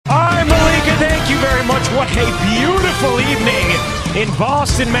in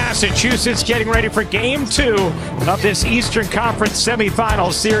Boston, Massachusetts, getting ready for Game 2 of this Eastern Conference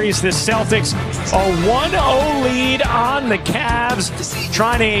semifinal series. The Celtics a 1-0 lead on the Cavs,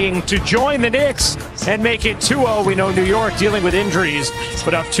 trying to join the Knicks and make it 2-0. We know New York dealing with injuries,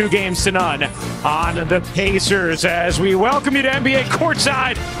 but up 2-0 on the Pacers. As we welcome you to NBA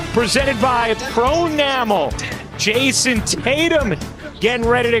Courtside, presented by Pronamel. Jason Tatum getting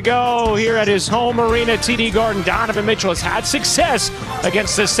ready to go here at his home arena, TD Garden. Donovan Mitchell has had success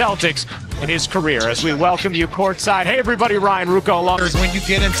against the Celtics in his career. As we welcome you courtside. Hey everybody, Ryan Rucco along. When you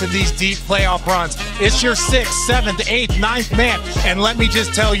get into these deep playoff runs, it's your 6th, 7th, 8th, 9th man. And let me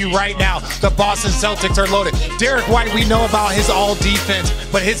just tell you right now, the Boston Celtics are loaded. Derek White, we know about his all defense,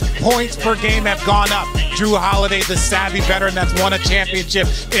 but his points per game have gone up. Drew Holiday, the savvy veteran that's won a championship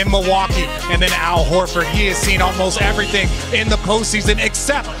in Milwaukee. And then Al Horford, he has seen almost everything in the postseason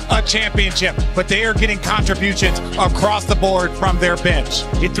except a championship. But they are getting contributions across the board from their bench.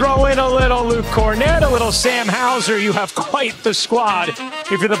 You throw in a little Luke Cornett, a little Sam Hauser, you have quite the squad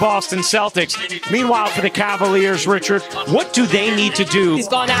if you're the Boston Celtics. Meanwhile, for the Cavaliers, Richard, what do they need to do? He's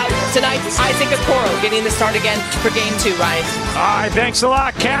gone out tonight. Isaac Okoro getting the start again for Game 2, Ryan. All right, thanks a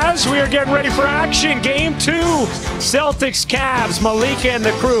lot, Cavs. We are getting ready for action. Game 2, Celtics, Cavs, Malika and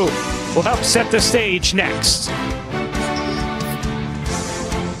the crew will help set the stage next.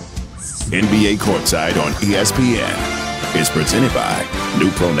 NBA Courtside on ESPN is presented by New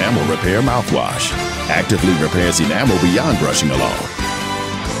Pronamel Repair Mouthwash. Actively repairs enamel beyond brushing alone.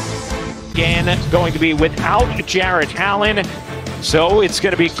 Again, going to be without Jarrett Allen. So it's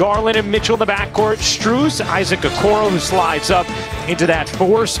going to be Garland and Mitchell in the backcourt. Strus, Isaac Okoro, who slides up into that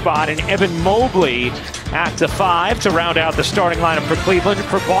 4 spot, and Evan Mobley at the 5 to round out the starting lineup for Cleveland.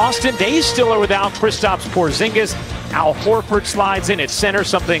 For Boston, they still are without Kristaps Porzingis. Al Horford slides in at center,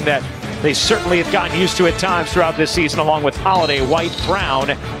 something that they certainly have gotten used to at times throughout this season, along with Holiday, White,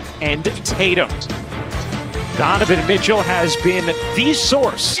 Brown, and Tatum. Donovan Mitchell has been the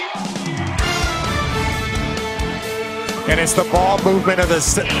source. And it's the ball movement of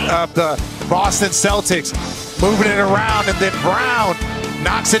the Boston Celtics, moving it around, and then Brown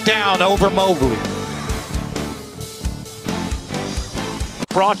knocks it down over Mobley.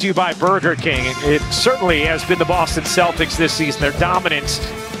 Brought to you by Burger King. It certainly has been the Boston Celtics this season. Their dominance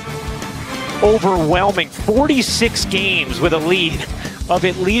overwhelming. 46 games with a lead of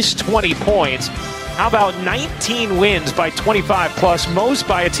at least 20 points. How about 19 wins by 25 plus, most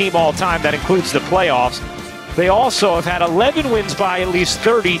by a team all time. That includes the playoffs. They also have had 11 wins by at least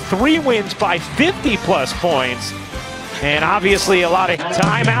 30, 3 wins by 50 plus points. And obviously a lot of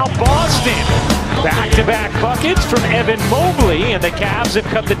timeout Boston. Back-to-back buckets from Evan Mobley, and the Cavs have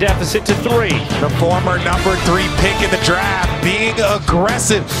cut the deficit to 3. The former number 3 pick in the draft being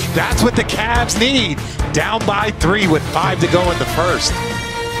aggressive. That's what the Cavs need. Down by 3 with 5 to go in the first.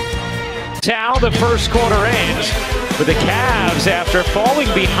 How the first quarter ends with the Cavs, after falling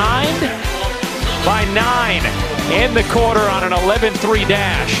behind by 9 in the quarter on an 11-3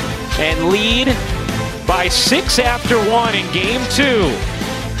 dash, and lead by 6 after 1 in Game 2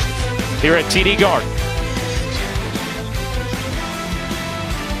 here at TD Garden.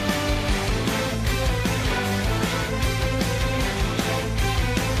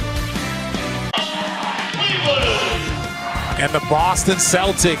 And the Boston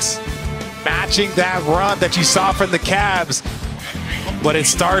Celtics matching that run that you saw from the Cavs. But it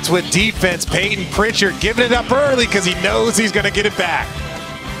starts with defense. Peyton Pritchard giving it up early because he knows he's going to get it back.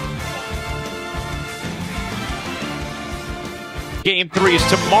 Game 3 is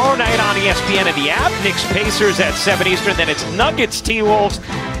tomorrow night on ESPN and the app. Knicks Pacers at 7 Eastern. Then it's Nuggets T-Wolves.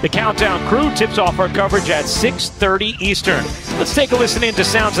 The Countdown crew tips off our coverage at 6:30 Eastern. Let's take a listen into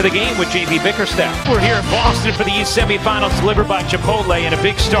Sounds of the Game with JB Bickerstaff. We're here in Boston for the East semifinals, delivered by Chipotle, and a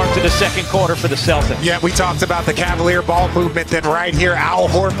big start to the second quarter for the Celtics. Yeah, we talked about the Cavalier ball movement. Then right here, Al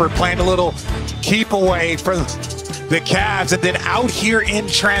Horford playing a little keep away for the Cavs, and then out here in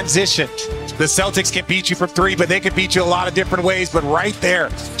transition. The Celtics can beat you from 3, but they can beat you a lot of different ways. But right there,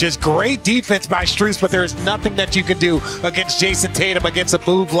 just great defense by Strus, but there's nothing that you can do against Jason Tatum against a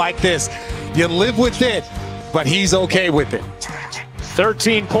move like this. You live with it, but he's okay with it.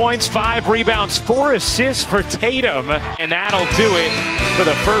 13 points, 5 rebounds, 4 assists for Tatum, and that'll do it for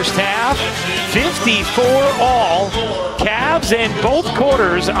the first half. 54 all. Cavs in both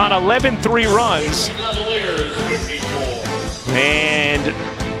quarters on 11-3 runs. And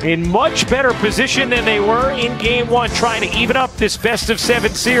in much better position than they were in Game 1, trying to even up this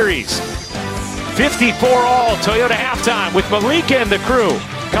best-of-7 series. 54 all, Toyota halftime with Malika and the crew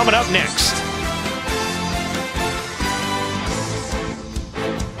coming up next.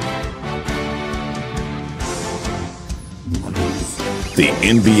 The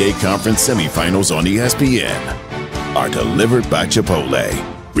NBA Conference semifinals on ESPN are delivered by Chipotle.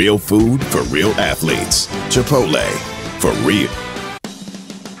 Real food for real athletes. Chipotle, for real.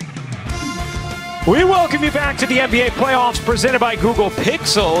 We welcome you back to the NBA playoffs presented by Google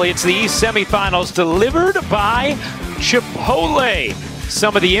Pixel. It's the East semifinals delivered by Chipotle.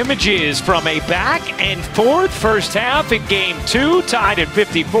 Some of the images from a back and forth first half in game 2, tied at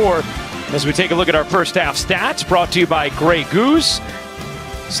 54. As we take a look at our first half stats, brought to you by Grey Goose.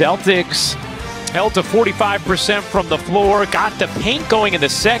 Celtics held to 45% from the floor, got the paint going in the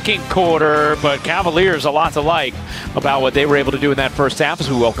second quarter, but Cavaliers a lot to like about what they were able to do in that first half as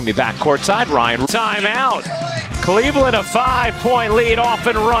we welcome you back courtside. Ryan, timeout. Cleveland a 5-point lead off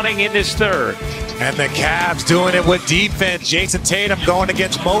and running in this third. And the Cavs doing it with defense. Jason Tatum going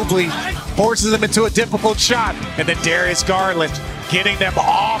against Mobley, forces them into a difficult shot. And then Darius Garland getting them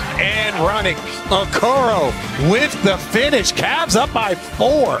off and running. Okoro with the finish. Cavs up by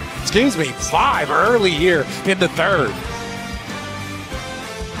 5 early here in the third.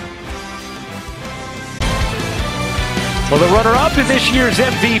 Well, the runner-up in this year's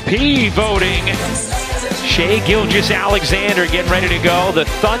MVP voting, Shai Gilgeous-Alexander getting ready to go. The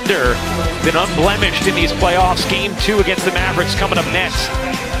Thunder been unblemished in these playoffs. Game 2 against the Mavericks coming up next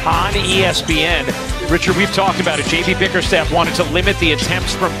on ESPN. Richard, we've talked about it. JB Bickerstaff wanted to limit the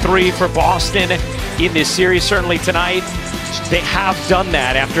attempts from 3 for Boston in this series. Certainly tonight, they have done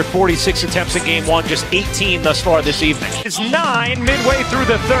that after 46 attempts in game 1, just 18 thus far this evening. It's 9 midway through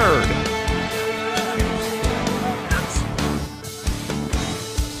the third.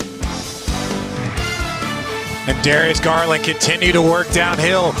 And Darius Garland continue to work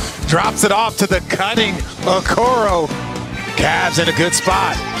downhill. Drops it off to the cutting Okoro. Cavs in a good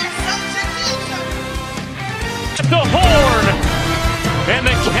spot. The horn. And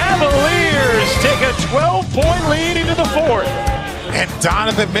the Cavaliers take a 12-point lead into the fourth. And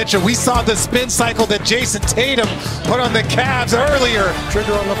Donovan Mitchell, we saw the spin cycle that Jason Tatum put on the Cavs earlier.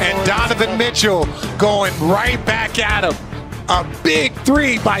 And Donovan Mitchell going right back at him. A big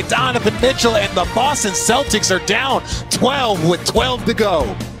 3 by Donovan Mitchell, and the Boston Celtics are down 12 with 12 to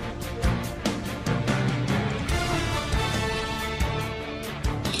go.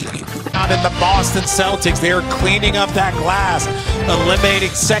 Out in the Boston Celtics, they are cleaning up that glass, eliminating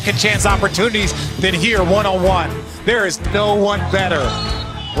second chance opportunities. Then here, one-on-one, there is no one better.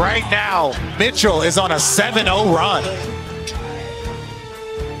 Right now, Mitchell is on a 7-0 run.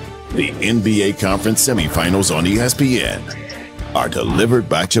 The NBA Conference semifinals on ESPN are delivered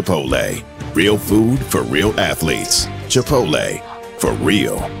by Chipotle. Real food for real athletes. Chipotle, for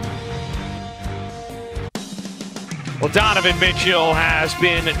real. Well, Donovan Mitchell has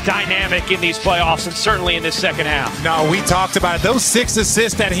been dynamic in these playoffs and certainly in this second half. No, we talked about it. Those 6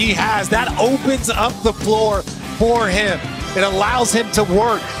 assists that he has, that opens up the floor for him. It allows him to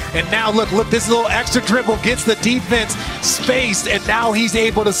work. And now look, this little extra dribble gets the defense spaced, and now he's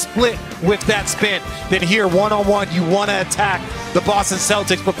able to split with that spin. Then here, one-on-one, you want to attack the Boston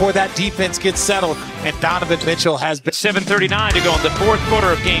Celtics before that defense gets settled. And Donovan Mitchell has been 7:39 to go in the fourth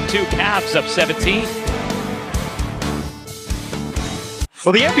quarter of game 2. Cavs up 17.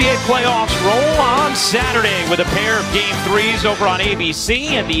 Well, the NBA playoffs roll on Saturday with a pair of Game 3s over on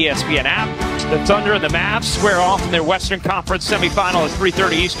ABC and the ESPN app. The Thunder and the Mavs square off in their Western Conference semifinal at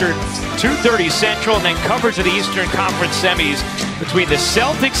 3:30 Eastern, 2:30 Central, and then coverage of the Eastern Conference semis between the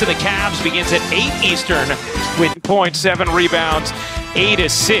Celtics and the Cavs begins at 8 Eastern with 0.7 rebounds, 8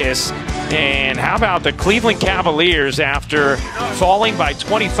 assists. And how about the Cleveland Cavaliers after falling by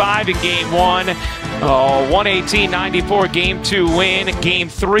 25 in Game 1? 118-94 Game 2 win. Game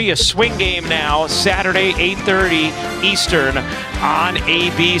 3, a swing game now, Saturday, 8:30 Eastern on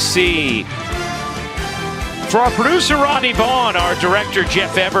ABC. For our producer, Rodney Vaughn, our director,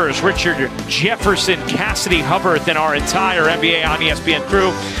 Jeff Evers, Richard Jefferson, Cassidy Hubbard, and our entire NBA on ESPN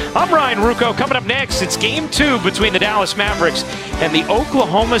crew, I'm Ryan Rucco. Coming up next, it's Game 2 between the Dallas Mavericks and the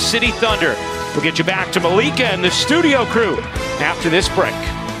Oklahoma City Thunder. We'll get you back to Malika and the studio crew after this break.